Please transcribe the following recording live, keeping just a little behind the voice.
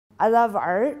I love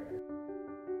art.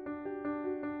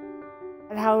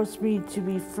 It helps me to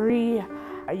be free.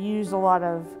 I use a lot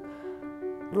of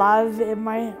love in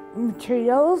my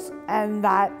materials, and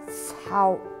that's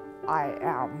how I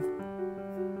am.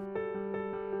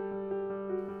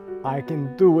 I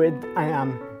can do it.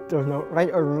 There's no right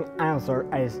or wrong answer.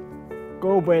 I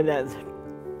go with it.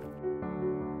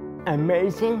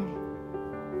 Amazing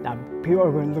that people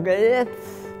are going to look at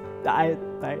it. That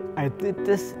I did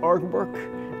this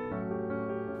artwork.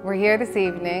 We're here this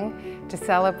evening to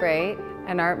celebrate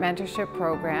an Art Mentorship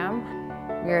Program.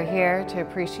 We're here to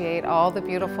appreciate all the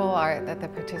beautiful art that the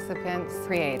participants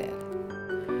created.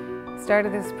 I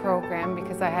started this program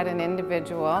because I had an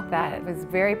individual that was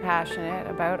very passionate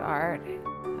about art.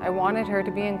 I wanted her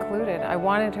to be included. I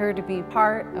wanted her to be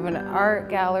part of an art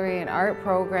gallery, an art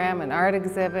program, an art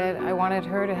exhibit. I wanted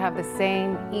her to have the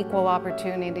same equal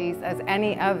opportunities as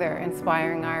any other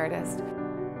inspiring artist.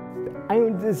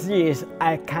 I'm diseased.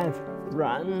 I can't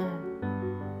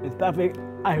run. It's something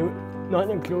I'm not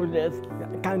included.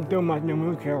 I can't do my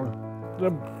musical.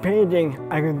 The painting,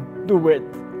 I can do it.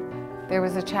 There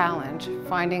was a challenge,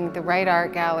 finding the right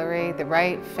art gallery, the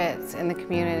right fits in the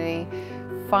community.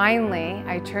 Finally,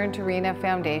 I turned to Reena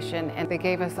Foundation and they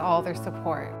gave us all their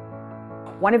support.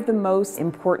 One of the most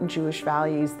important Jewish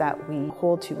values that we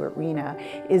hold to at Reena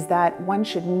is that one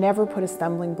should never put a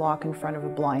stumbling block in front of a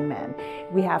blind man.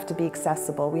 We have to be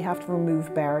accessible. We have to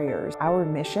remove barriers. Our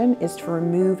mission is to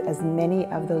remove as many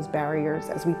of those barriers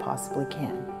as we possibly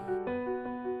can.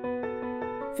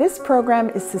 This program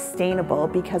is sustainable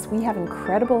because we have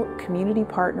incredible community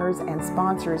partners and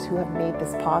sponsors who have made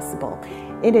this possible.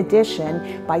 In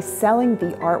addition, by selling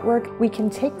the artwork, we can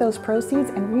take those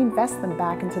proceeds and reinvest them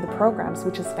back into the programs,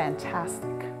 which is fantastic.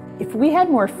 If we had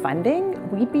more funding,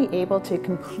 we'd be able to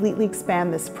completely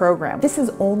expand this program. This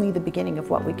is only the beginning of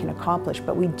what we can accomplish,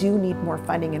 but we do need more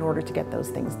funding in order to get those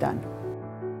things done.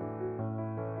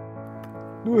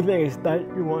 Do things that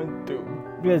you want to do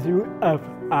because you have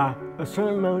a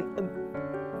certain amount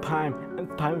of time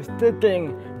and time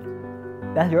sitting.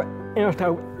 That's your inner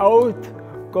self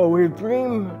out. Go where your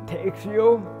dream takes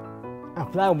you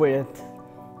and fly with it.